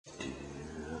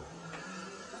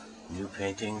new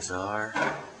paintings are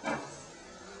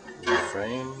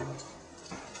framed,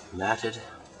 matted,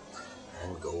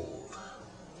 and gold.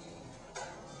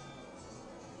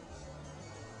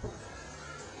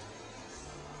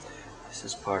 This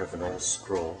is part of an old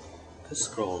scroll. This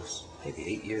scroll is maybe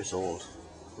 8 years old.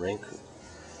 Rinku,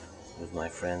 with my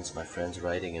friends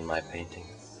writing in my painting.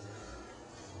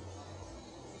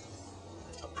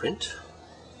 A print,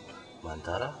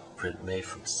 mandala, print made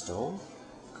from stone,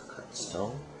 cut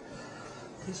stone.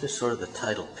 These are sort of the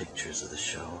title pictures of the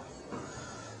show.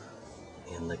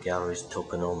 In the gallery's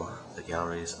tokonoma, the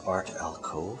gallery's art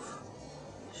alcove.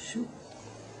 Shoot.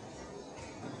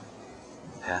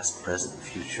 Past, present,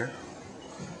 future.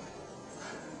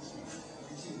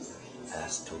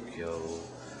 Past Tokyo,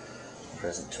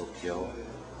 present Tokyo,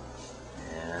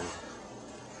 and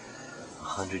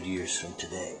 100 years from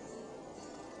today.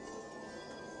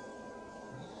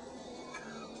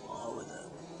 All with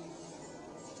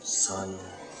the sun,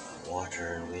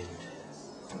 water, and wind.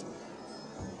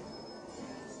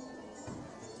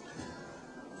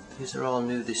 These are all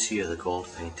new this year, the gold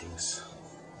paintings.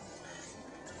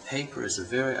 The paper is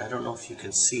I don't know if you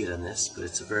can see it on this, but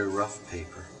it's a very rough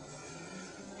paper.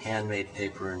 Handmade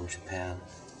paper in Japan,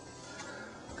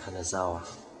 Kanazawa.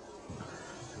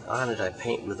 On it I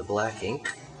paint with a black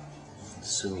ink,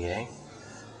 sumie.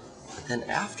 But then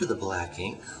after the black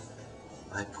ink,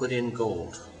 I put in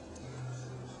gold,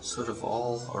 sort of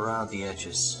all around the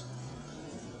edges.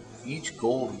 Each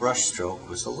gold brush stroke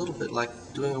was a little bit like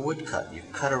doing a woodcut. You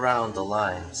cut around the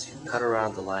lines. You cut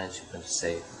around the lines you're going to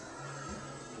save.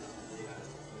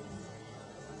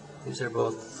 These are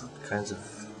both kinds of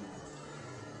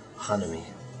hanami.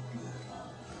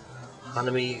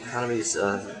 Hanami's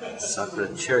sakura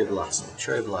cherry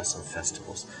blossom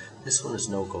festivals. This one is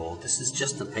no gold. This is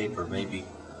just the paper. Maybe you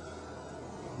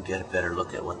can get a better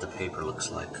look at what the paper looks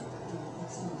like.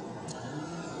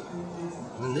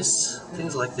 And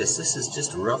things like this is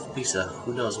just a rough piece of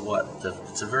who knows what.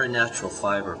 It's a very natural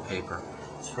fiber paper.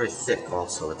 It's very thick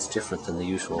also. It's different than the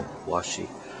usual washi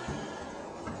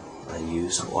I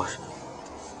use.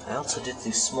 I also did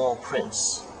these small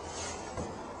prints.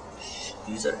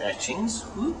 These are etchings.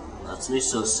 Natsumi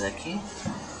Soseki.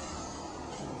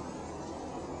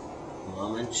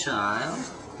 Mom and child.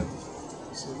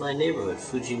 This is my neighborhood,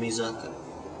 Fujimizaka.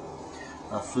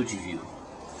 Fuji View.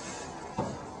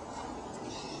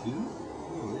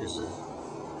 There's a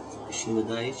Mishima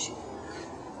Daiichi.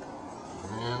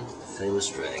 And the famous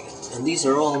dragon. And these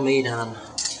are all made on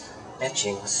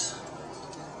etchings.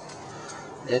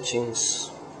 Etchings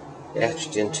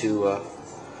etched into a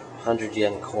 100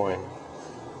 yen coin.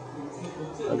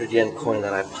 100 yen coin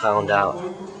that I pound out,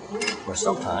 or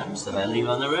sometimes that I leave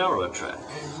on the railroad track,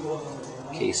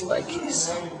 case by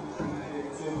case.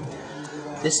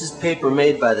 This is paper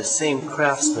made by the same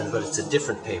craftsman, but it's a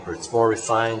different paper. It's more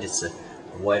refined, it's a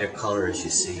whiter color as you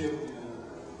see.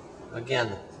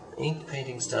 Again, the ink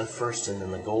painting's done first and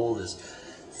then the gold is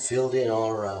filled in all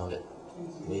around it.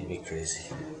 Made me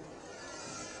crazy.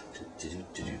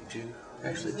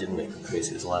 Actually, it didn't make me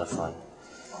crazy, it was a lot of fun.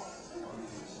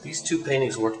 These two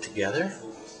paintings work together.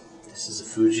 This is a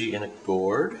Fuji in a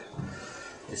gourd.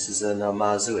 This is a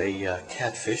Namazu, a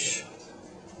catfish.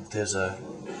 There's a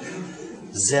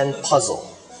Zen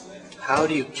puzzle. How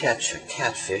do you catch a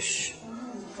catfish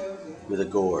with a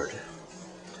gourd?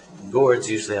 Gourds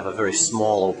usually have a very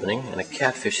small opening, and a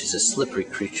catfish is a slippery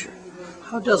creature.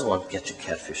 How does one catch a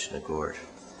catfish in a gourd?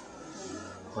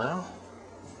 Well,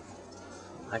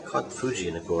 I caught Fuji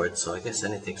in a gourd, so I guess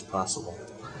anything's possible.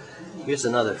 Here's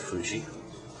another Fuji.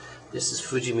 This is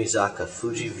Fujimizaka,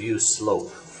 Fuji View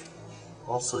Slope.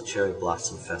 Also Cherry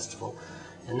Blossom Festival.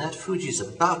 And that Fuji's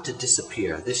about to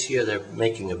disappear. This year they're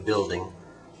making a building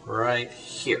right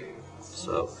here.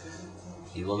 So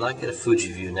you will not get a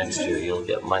Fuji view next year. You'll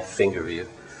get my finger view.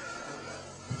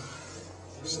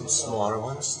 Some smaller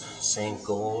ones. Same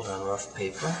gold on rough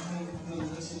paper.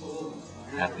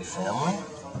 Happy family.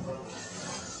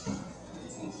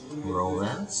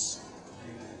 Romance.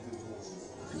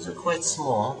 These are quite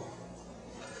small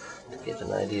to get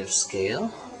an idea of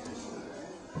scale.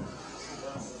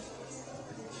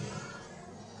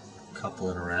 Couple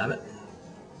and a rabbit.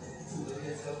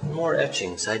 More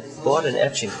etchings. I bought an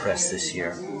etching press this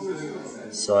year,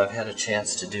 so I've had a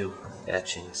chance to do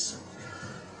etchings.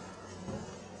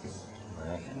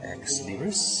 Ex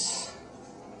Libris.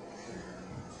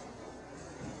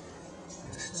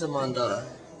 This is a mandala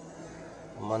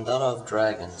of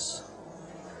dragons.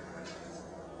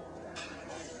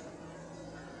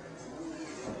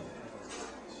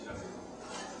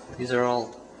 These are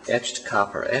all etched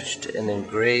copper, etched and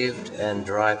engraved and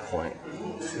dry point.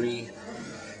 3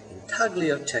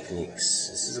 Taglio techniques.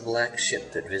 This is a black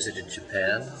ship that visited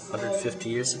Japan 150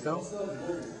 years ago.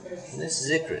 And this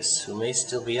is Icarus, who may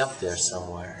still be up there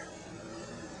somewhere.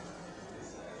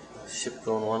 Ship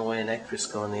going one way and Icarus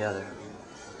going the other.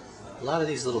 A lot of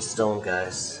these little stone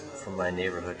guys from my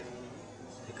neighborhood,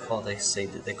 they call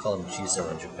them Jizo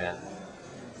in Japan.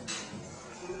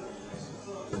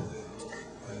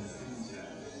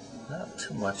 Not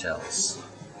too much else.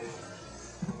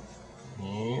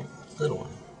 Little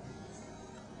one.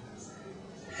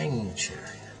 Hanging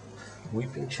cherry.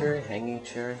 Weeping cherry, hanging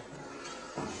cherry.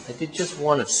 I did just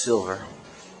one of silver.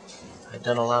 I'd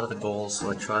done a lot of the gold,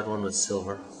 so I tried one with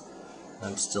silver.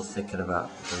 I'm still thinking about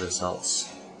the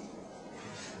results.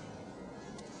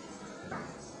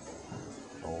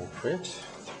 Old print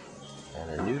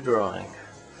and a new drawing.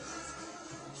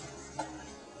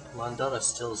 Mandala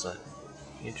still is an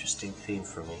interesting theme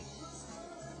for me.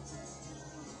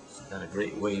 It's got a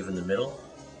great wave in the middle.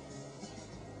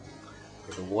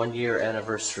 For the 1-year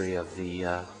anniversary of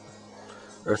the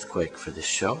earthquake for this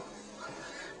show,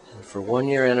 and for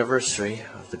 1-year anniversary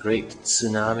of the great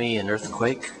tsunami and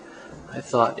earthquake, I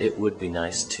thought it would be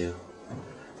nice to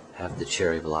have the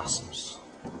cherry blossoms.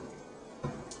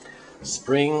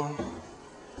 Spring,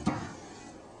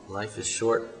 life is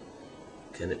short,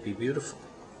 can it be beautiful?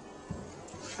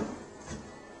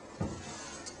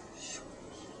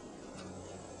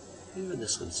 Even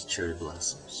this one's cherry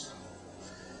blossoms.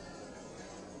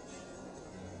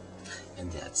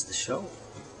 And that's the show.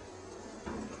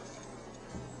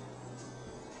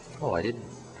 Oh, I didn't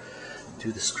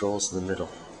do the scrolls in the middle.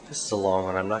 This is a long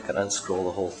one. I'm not going to unscroll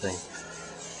the whole thing,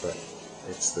 but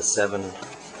it's the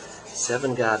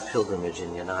seven God pilgrimage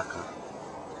in Yanaka.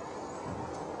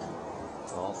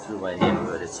 All through my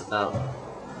neighborhood. It's about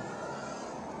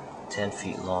 10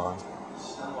 feet long.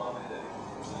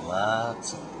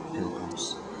 Lots of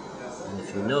pilgrims. And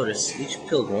if you notice, each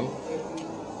pilgrim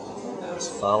is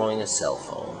following a cell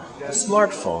phone. A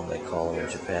smartphone, they call them in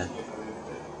Japan.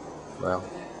 Well,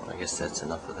 I guess that's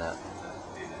enough of that.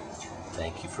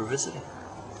 Thank you for visiting.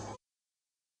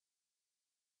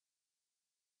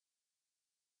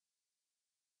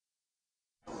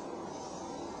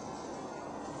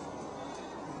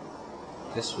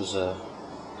 This was a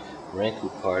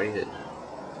Renku party that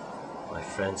my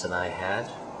friends and I had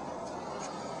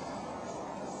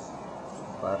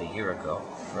about a year ago,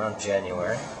 around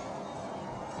January.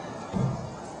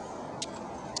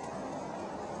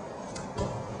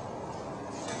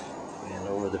 And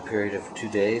over the period of 2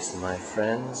 days, my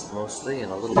friends mostly,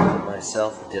 and a little bit of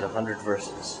myself, did 100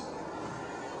 verses.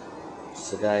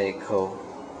 Sagae Ko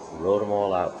wrote them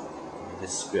all out in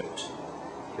this script,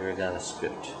 hiragana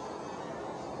script.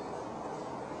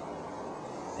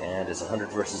 And it's 100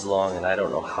 verses long, and I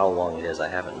don't know how long it is. I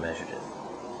haven't measured it.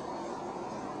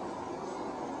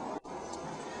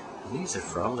 And these are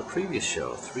from the previous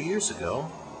show. 3 years ago,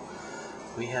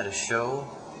 we had a show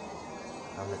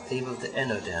on the theme of the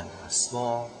Enoden, a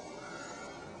small,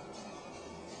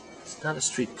 it's not a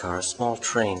streetcar, a small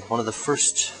train, one of the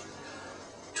first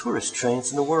tourist trains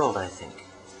in the world, I think.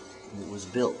 It was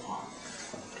built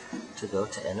to go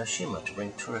to Enoshima, to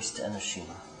bring tourists to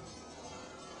Enoshima.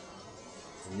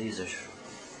 And these are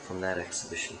from that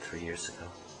exhibition 3 years ago.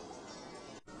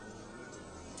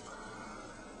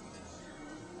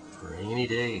 Rainy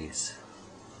days.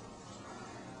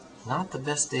 Not the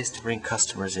best days to bring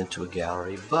customers into a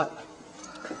gallery, but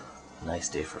a nice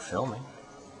day for filming.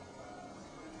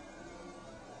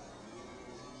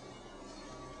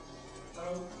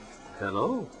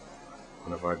 Hello,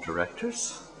 one of our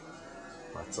directors,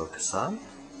 Matsuoka-san.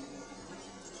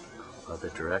 Other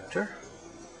director,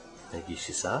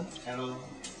 Negishi-san. Hello.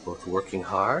 Both working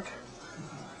hard,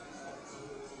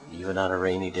 even on a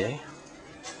rainy day.